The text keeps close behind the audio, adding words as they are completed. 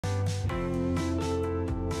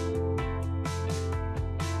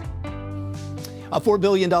A $4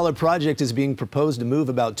 billion project is being proposed to move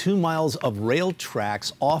about 2 miles of rail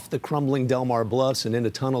tracks off the crumbling Del Mar bluffs and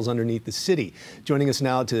into tunnels underneath the city. Joining us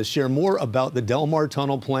now to share more about the Del Mar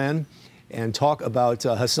tunnel plan and talk about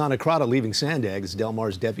Hassan Akrada leaving Sandag is Del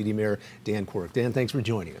Mar's Deputy Mayor Dan Quirk. Dan, thanks for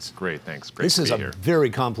joining us. Great, thanks. Great this to be is a here. very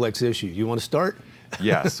complex issue. You want to start?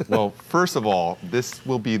 Yes. Well, first of all, this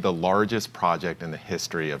will be the largest project in the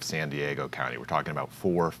history of San Diego County. We're talking about $4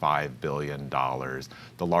 or $5 billion,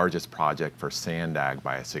 the largest project for Sandag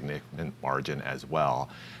by a significant margin as well.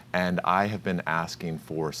 And I have been asking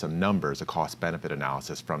for some numbers, a cost-benefit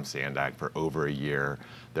analysis from Sandag for over a year.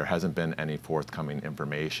 There hasn't been any forthcoming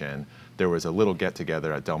information. There was a little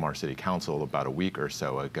get-together at Del Mar City Council about a week or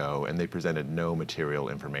so ago, and they presented no material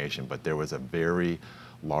information, but there was a very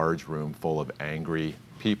large room full of angry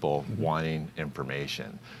people wanting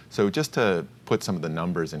information. So just to put some of the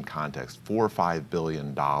numbers in context, $4 or $5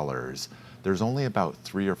 billion, there's only about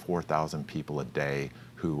 3,000 or 4,000 people a day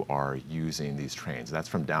who are using these trains. That's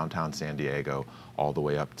from downtown San Diego all the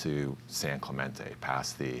way up to San Clemente,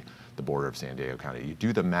 past the border of San Diego County. You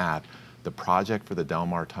do the math, the project for the Del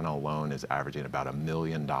Mar Tunnel alone is averaging about $1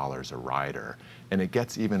 million a rider. And it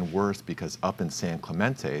gets even worse because up in San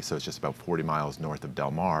Clemente, so it's just about 40 miles north of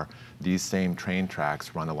Del Mar, these same train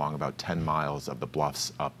tracks run along about 10 miles of the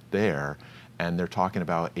bluffs up there. And they're talking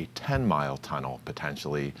about a 10-mile tunnel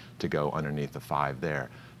potentially to go underneath the 5 there.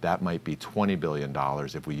 That might be $20 billion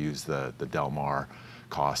if we use the Del Mar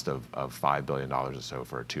cost of $5 billion or so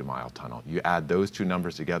for a 2-mile tunnel. You add those two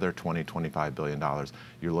numbers together, $20, $25 billion,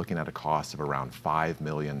 you're looking at a cost of around $5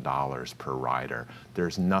 million per rider.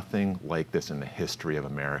 There's nothing like this in the history of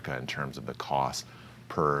America in terms of the cost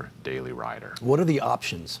per daily rider. What are the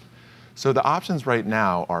options? So the options right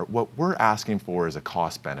now are, what we're asking for is a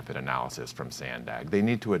cost-benefit analysis from Sandag. They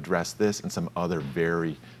need to address this and some other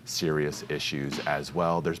very serious issues as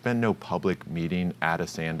well. There's been no public meeting at a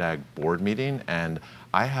Sandag board meeting, and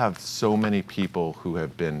I have so many people who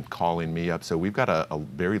have been calling me up. So we've got a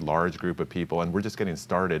very large group of people, and we're just getting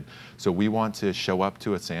started. So we want to show up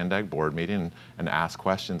to a Sandag board meeting and ask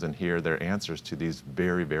questions and hear their answers to these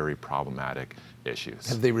very, very problematic issues.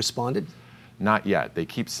 Have they responded? Not yet. They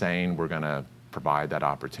keep saying we're going to provide that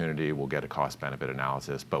opportunity, we'll get a cost-benefit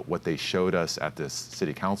analysis, but what they showed us at this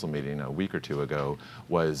city council meeting a week or two ago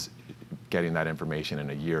was getting that information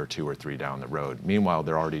in a year or 2 or 3 down the road. Meanwhile,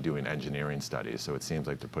 they're already doing engineering studies, so it seems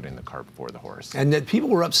like they're putting the cart before the horse. And that people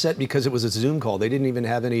were upset because it was a Zoom call. They didn't even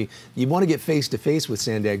have any, you want to get face-to-face with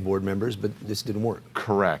Sandag board members, but this didn't work.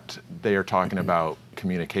 Correct. They are talking about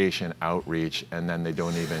communication, outreach, and then they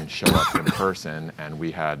don't even show up in person, and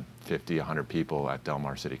we had 50, 100 people at Del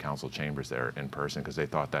Mar City Council chambers there in person because they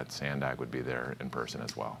thought that Sandag would be there in person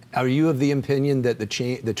as well. Are you of the opinion that the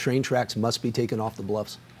train tracks must be taken off the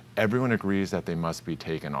bluffs? Everyone agrees that they must be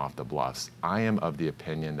taken off the bluffs. I am of the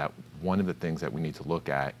opinion that one of the things that we need to look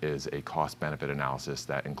at is a cost-benefit analysis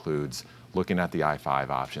that includes looking at the I-5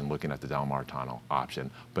 option, looking at the Del Mar Tunnel option,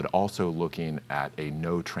 but also looking at a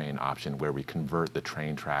no-train option where we convert the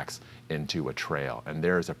train tracks into a trail. And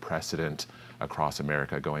there is a precedent across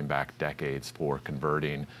America going back decades for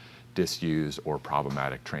converting disused or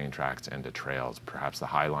problematic train tracks into trails. Perhaps the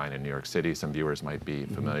High Line in New York City, some viewers might be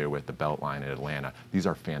familiar with the Belt Line in Atlanta. These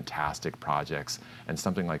are fantastic projects, and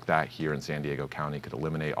something like that here in San Diego County could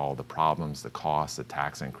eliminate all the problems, the costs, the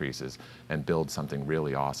tax increases, and build something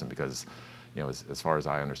really awesome because, you know, as far as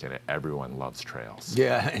I understand it, everyone loves trails.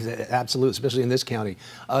 Yeah, absolutely, especially in this county.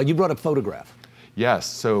 You brought a photograph. Yes,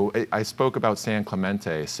 so I spoke about San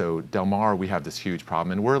Clemente. So Del Mar, we have this huge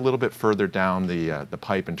problem, and we're a little bit further down the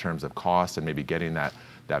pipe in terms of cost and maybe getting that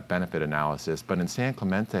benefit analysis. But in San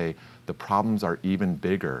Clemente, the problems are even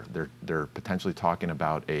bigger. They're potentially talking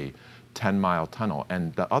about a 10-mile tunnel.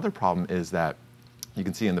 And the other problem is that you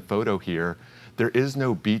can see in the photo here, there is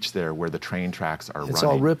no beach there where the train tracks are running. It's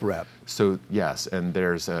all riprap. So yes, and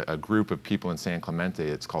there's a group of people in San Clemente,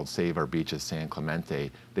 it's called Save Our Beaches San Clemente.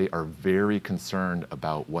 They are very concerned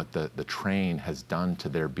about what the train has done to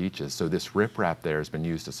their beaches. So this riprap there has been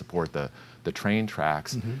used to support the train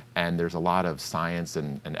tracks, and there's a lot of science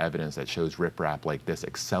and evidence that shows riprap like this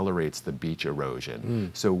accelerates the beach erosion.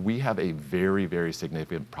 So we have a very, very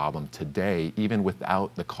significant problem today, even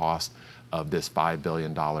without the cost of this $5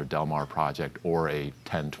 billion Del Mar project or a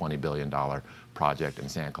 $10, $20 billion project in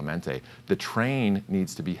San Clemente. The train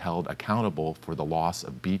needs to be held accountable for the loss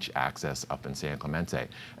of beach access up in San Clemente.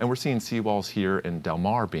 And we're seeing seawalls here in Del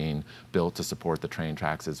Mar being built to support the train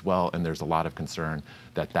tracks as well, and there's a lot of concern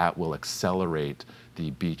that that will accelerate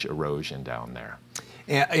the beach erosion down there.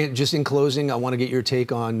 And just in closing, I want to get your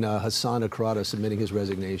take on Hassan Akrada submitting his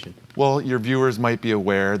resignation. Well, your viewers might be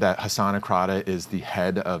aware that Hassan Akrada is the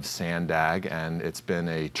head of Sandag, and it's been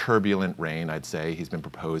a turbulent reign, I'd say. He's been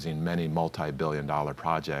proposing many multi-billion-dollar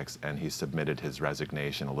projects, and he submitted his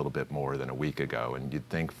resignation a little bit more than a week ago. And you'd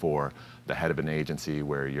think for the head of an agency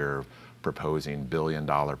where you're proposing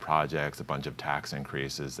billion-dollar projects, a bunch of tax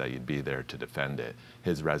increases, that you'd be there to defend it.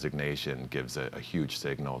 His resignation gives a huge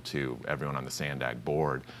signal to everyone on the Sandag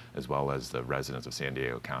board, as well as the residents of San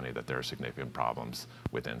Diego County, that there are significant problems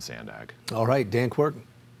within Sandag. All right, Dan Quirk,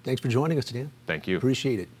 thanks for joining us today. Thank you.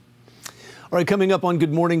 Appreciate it. All right, coming up on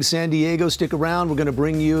Good Morning San Diego, stick around. We're going to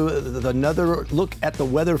bring you another look at the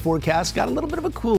weather forecast. Got a little bit of a cool